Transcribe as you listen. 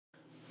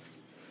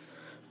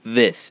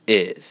This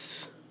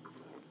is...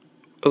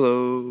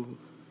 Hello.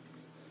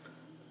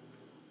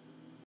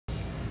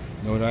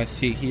 Know what I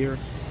see here?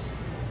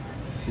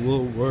 It's a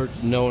little word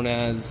known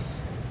as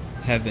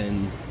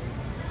heaven.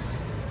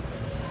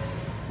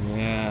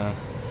 Yeah.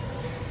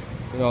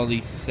 Look at all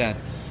these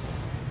sets.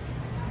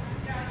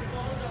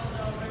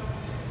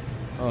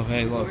 Oh,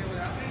 hey, look.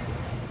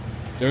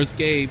 There's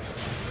Gabe.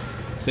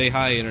 Say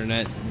hi,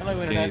 Internet. Hello,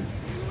 Internet.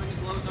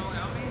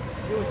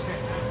 You're a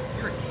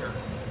jerk.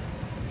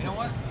 You know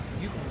what?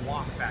 You can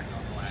walk back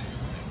on the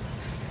last.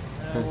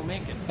 We'll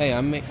make it. Hey,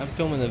 I'm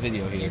filming a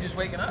video here. You're just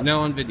waking up?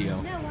 No, on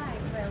video. No, why?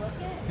 Do I look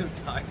it? You're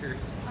tired.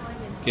 Oh, I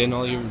didn't see Getting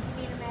all that. your Do you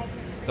need a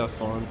magnet?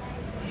 stuff on.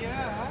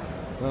 Yeah.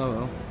 Oh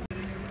well.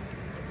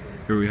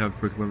 Here we have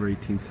Brick Lover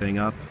 18 staying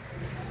up.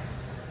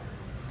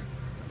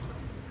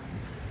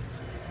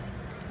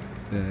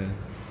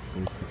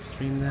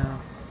 Extreme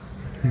now.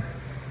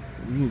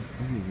 I'm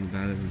moving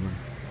bad everywhere.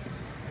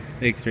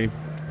 Hey, Extreme.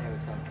 Hey,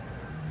 what's up?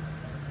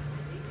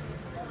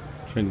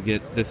 Trying to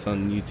get this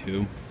on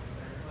YouTube.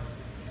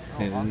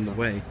 And in the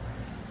way.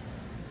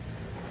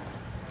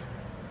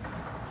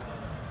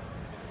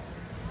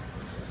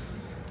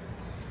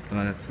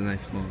 Oh, that's a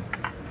nice mall.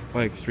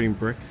 Buy Extreme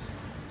Bricks.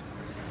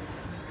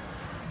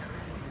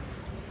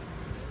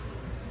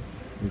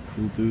 Some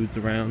cool dudes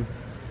around.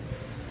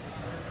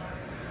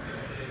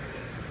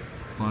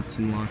 Lots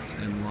and lots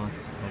and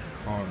lots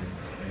of cars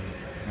and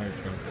fire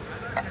trucks.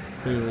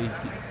 Clearly,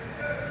 he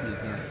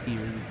is not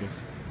here just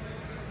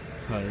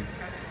because.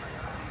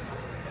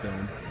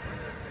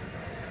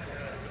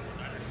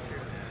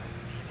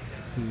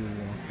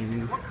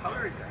 Walking. What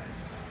color is that?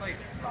 It's like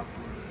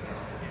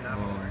that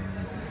one.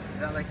 Is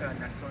that like a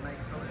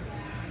Nexonite color?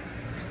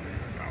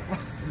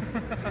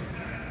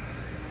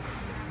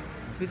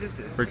 Whose is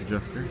this? Brick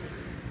adjuster.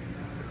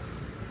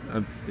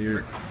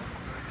 You're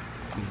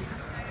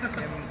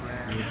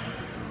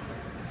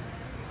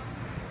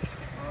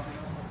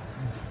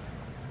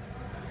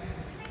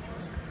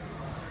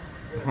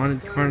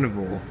Haunted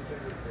Carnival,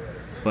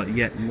 but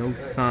yet no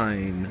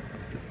sign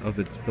of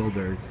its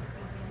builders,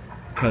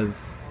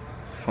 because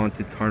it's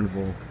Haunted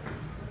Carnival.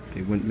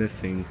 They went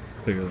missing,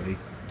 clearly.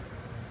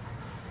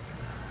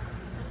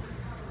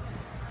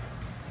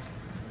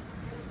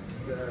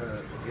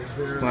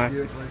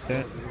 Classic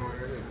set,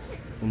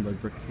 owned by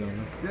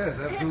Brickstone. Yes,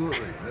 absolutely.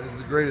 That is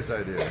the greatest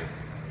idea.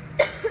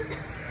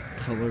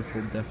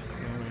 Colorful Death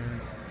Star.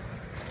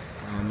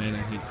 Oh man, I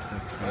hate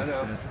Death Star. I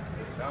know.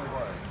 Sounds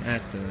like.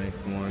 That's a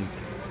nice one.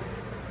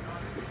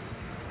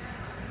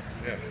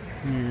 Yeah.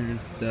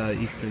 Here's the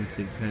Eastern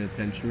State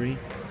Penitentiary,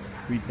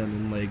 redone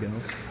in Lego.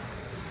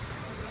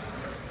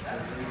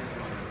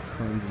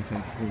 Tons and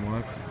tons to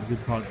watch. You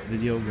can pause the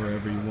video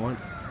wherever you want,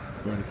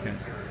 where you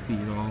can't see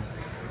it all.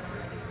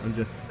 I'm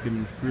just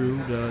skimming through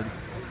to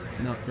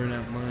not burn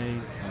out my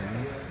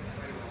time.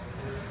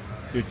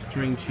 Here's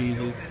String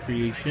Cheese's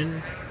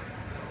creation.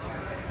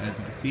 As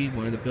you can see,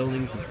 one of the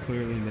buildings is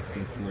clearly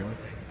missing a floor.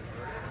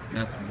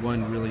 That's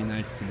one really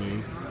nice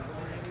caboose.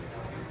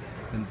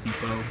 And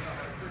Depot.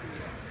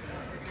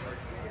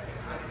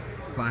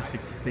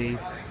 Classic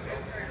space.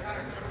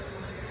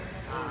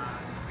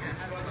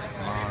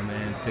 Aw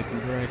man, sick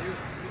and bricks.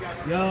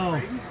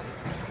 Yo!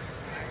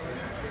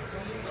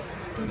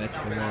 Nice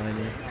for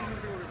liner.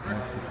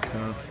 Classic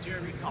stuff.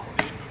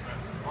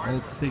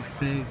 Old Sig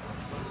Figs.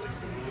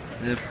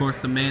 And of course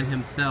the man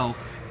himself.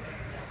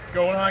 What's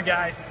going on,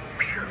 guys?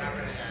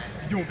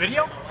 You doing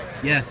video?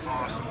 Yes.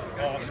 Awesome.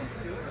 Awesome.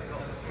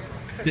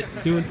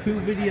 Doing 2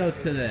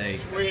 videos today.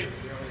 Sweet.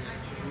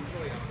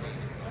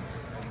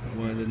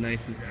 One of the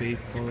nicest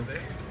baseball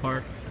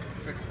parks.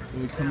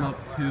 When we come up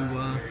to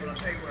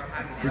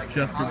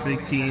Brickjuster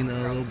Big T in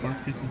a little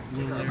boxes, this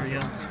little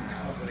area.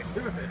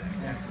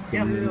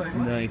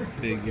 Some nice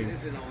figures.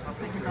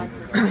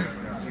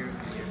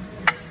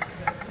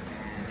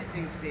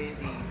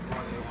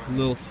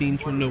 Little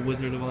scenes from The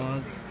Wizard of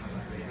Oz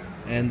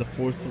and The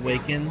Force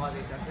Awakens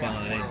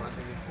by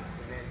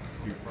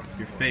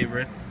your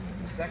favorites.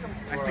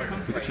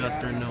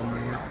 Brickjuster no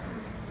more.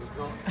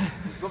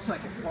 Looks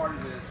like it's part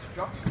of the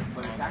structure,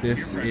 but it's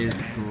actually This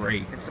is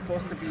great. It's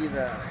supposed to be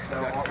the.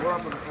 We're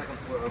up on the second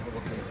floor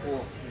overlooking the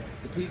pool.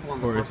 The people on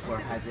the first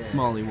floor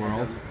Smalley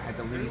World. had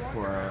to leave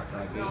for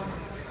a game.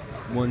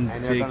 One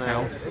And big gonna,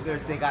 house.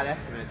 They got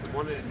estimates.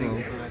 One of the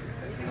things.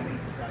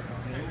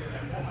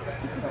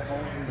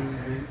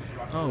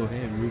 Oh,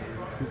 hey, who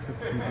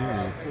put some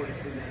good?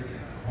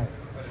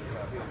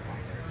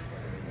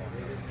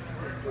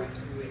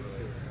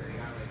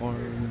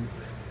 Farm.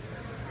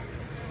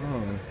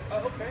 Oh. Oh,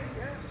 okay,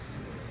 yeah.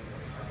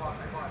 I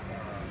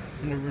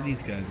wonder where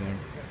these guys are.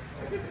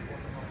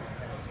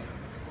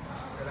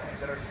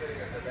 That are sitting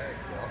in the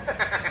bags still.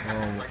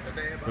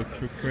 Oh, looks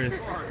for Chris.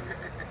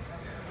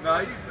 No,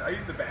 I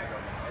used to bag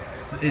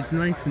them. It's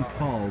nice and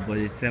tall, but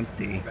it's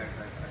empty.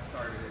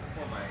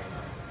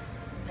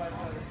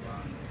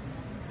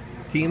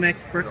 Team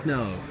X Brick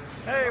Notes.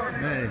 Hey, what's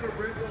Hey.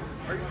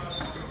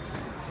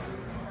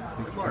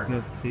 Brick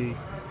Notes T.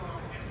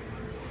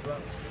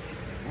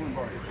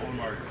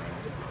 Mark.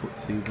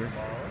 Saber.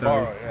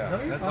 Borrow, yeah.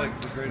 That's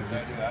like the greatest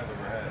idea I've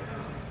ever had.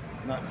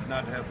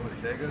 Not to have somebody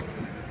take us,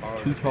 but borrow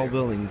Two the tall game.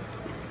 buildings.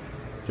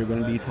 Is there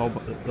going to be a tall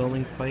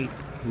building fight?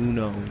 Who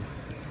knows?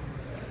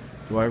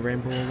 Do I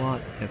ramble a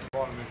lot? Yes.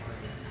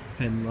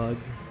 Pen lug.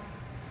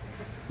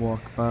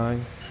 Walk by.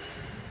 Is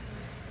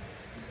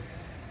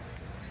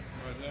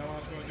that what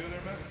else you want to do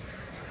there, man?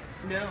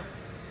 No.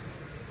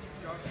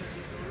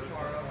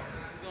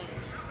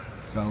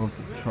 Gotta look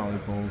at the trolley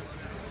poles.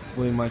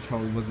 Boy, my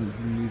trolley wasn't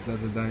being used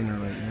as a diner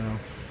right now.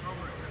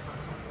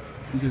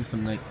 These are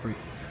some nice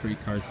free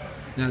cars.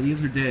 Now the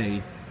other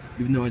day,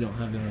 even though I don't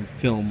have it on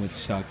film, which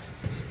sucks,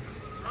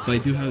 but I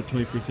do have a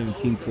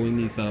 2417 pulling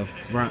these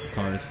frat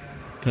cars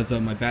because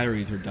my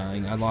batteries are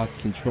dying. I lost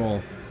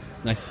control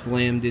and I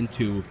slammed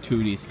into two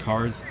of these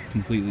cars,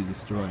 completely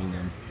destroying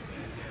them.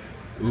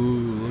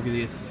 Ooh, look at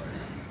this.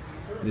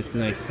 This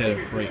nice set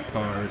of freight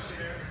cars.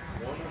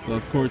 Well,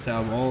 of course,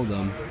 out of all of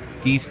them,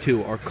 these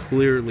two are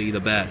clearly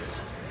the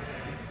best.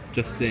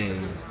 Just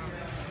saying.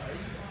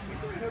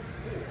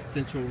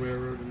 Central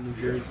Railroad in New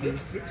Jersey.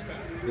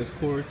 Of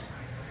course,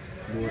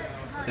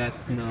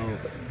 that's no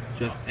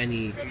just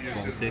any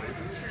Baltic.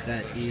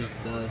 That is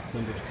the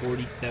number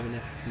 47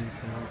 at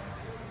Steamtown.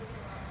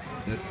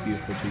 That's a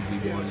beautiful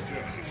busy one.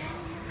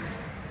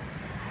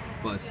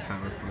 But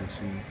power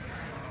functions.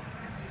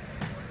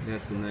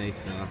 That's a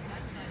nice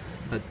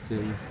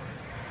Hudson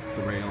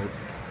derailed.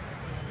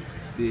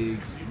 Big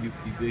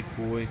Yuki big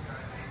boy.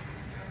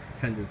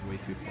 Tender's way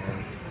too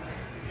far.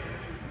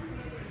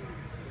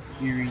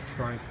 Erie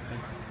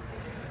triplex.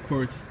 Of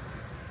course,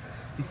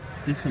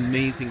 this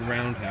amazing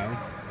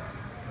roundhouse.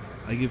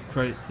 I give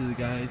credit to the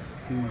guys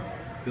who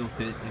built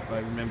it, if I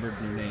remembered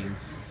their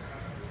names.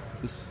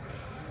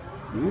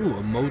 Ooh,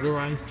 a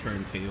motorized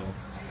turntable.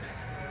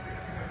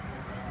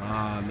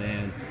 Ah,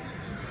 man.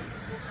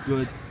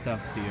 Good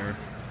stuff here.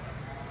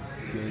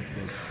 Good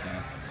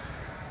stuff.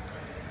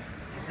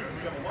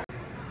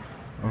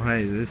 Oh,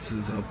 hey, this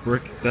is a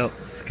brick belt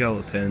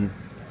skeleton.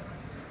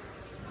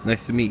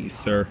 Nice to meet you,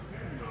 sir.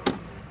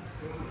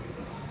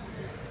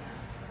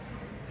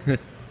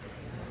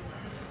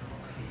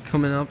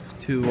 Coming up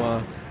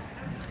to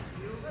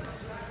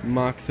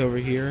Mocs over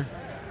here.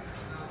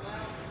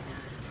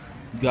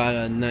 Got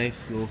a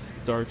nice little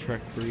Star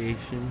Trek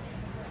creation.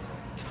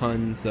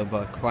 Tons of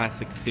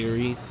classic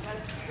series.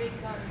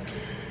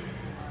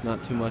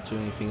 Not too much of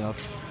anything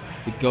else.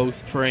 The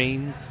ghost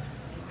trains.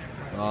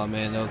 Oh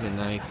man, those are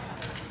nice.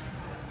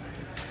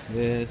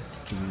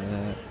 This and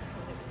that.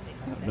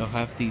 I don't know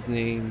half these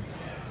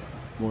names.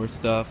 More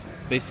stuff.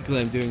 Basically,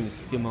 I'm doing the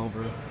skim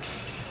over.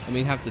 I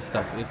mean, half the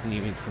stuff isn't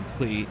even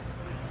complete.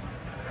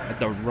 I had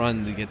to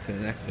run to get to the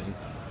next thing.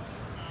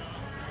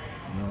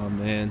 Oh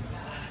man.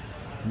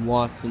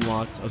 Lots and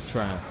lots of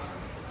track.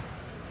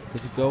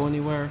 Does it go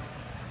anywhere?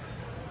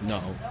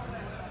 No.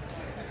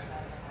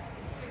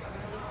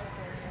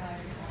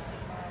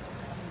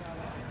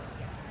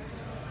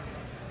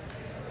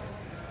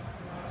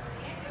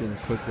 Doing a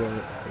quick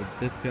look at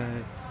this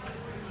guy.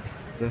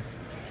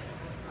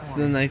 It's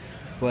a nice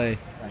display,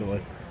 by the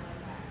way.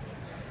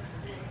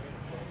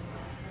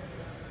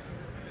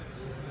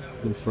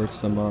 Go for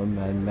some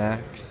Mad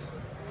Max,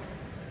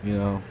 you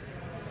know,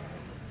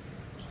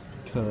 just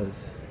because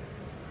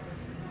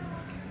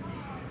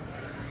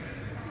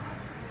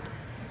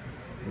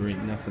there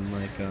ain't nothing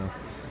like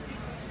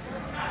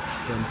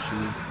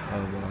bunches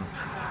of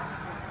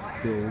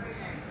builds.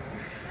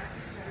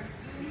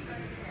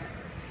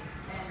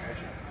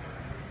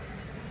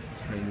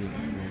 Tiny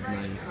and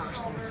nice.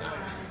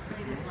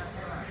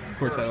 Of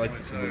course, I like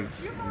the series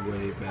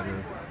way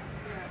better.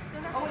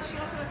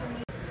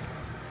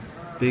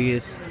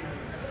 Biggest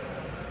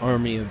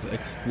army of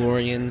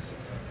Explorians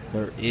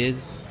there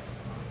is.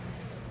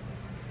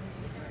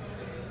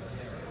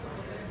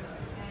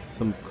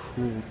 Some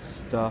cool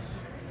stuff.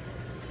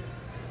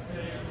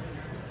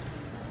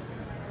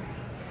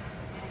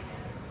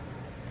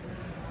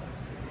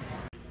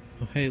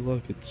 Oh hey,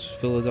 look, it's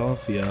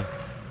Philadelphia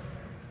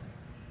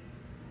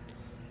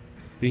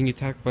being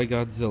attacked by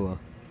Godzilla.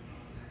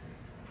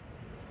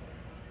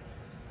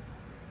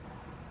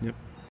 Yep.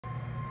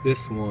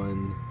 This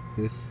one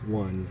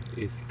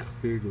is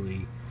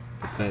clearly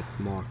the best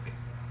mock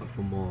of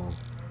them all.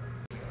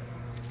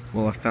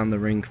 Well, I found the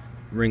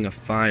ring of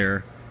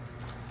fire.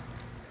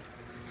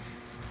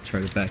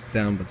 Tried to back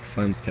down, but the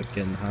flames kept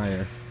getting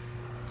higher.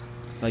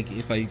 Like,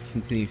 if I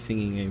continue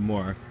singing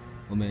anymore,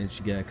 I'll manage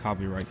to get a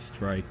copyright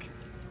strike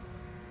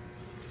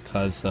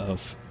because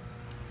of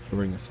the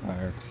ring of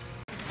fire.